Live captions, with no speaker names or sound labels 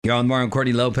You're on Mario and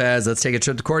Courtney Lopez. Let's take a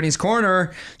trip to Courtney's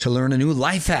Corner to learn a new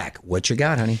life hack. What you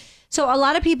got, honey? So a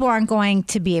lot of people aren't going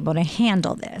to be able to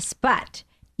handle this, but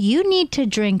you need to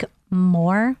drink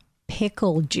more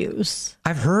pickle juice.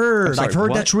 I've heard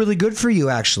what? That's really good for you,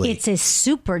 actually. It's a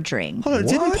super drink. Hold on,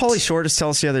 didn't Pauly Shore just tell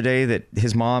us the other day that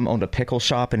his mom owned a pickle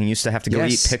shop and he used to have to go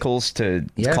eat pickles to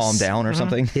calm down or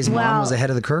something? His mom was ahead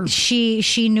of the curve.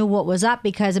 She knew what was up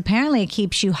because apparently it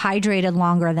keeps you hydrated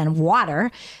longer than water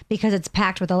because it's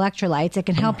packed with electrolytes. It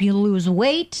can help you lose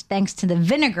weight thanks to the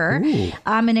vinegar.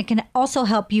 And it can also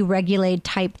help you regulate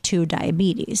type 2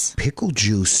 diabetes. Pickle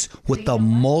juice with the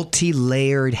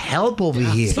multi-layered help over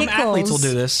here. Some athletes will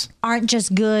do this. Aren't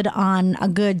just good on a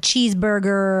good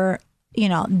cheeseburger. You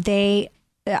know, they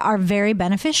are very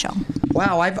beneficial.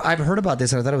 Wow, I've heard about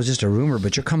this and I thought it was just a rumor,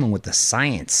 but you're coming with the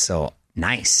science, so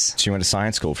nice. She went to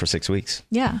science school for 6 weeks.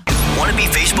 Yeah. Want to be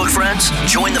Facebook friends?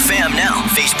 Join the fam now.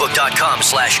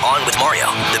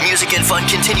 Facebook.com/OnWithMario. The music and fun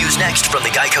continues next from the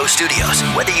Geico Studios.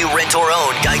 Whether you rent or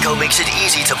own, Geico makes it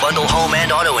easy to bundle home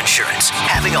and auto insurance.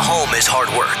 Having a home is hard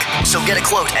work. So get a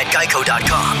quote at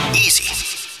Geico.com. Easy.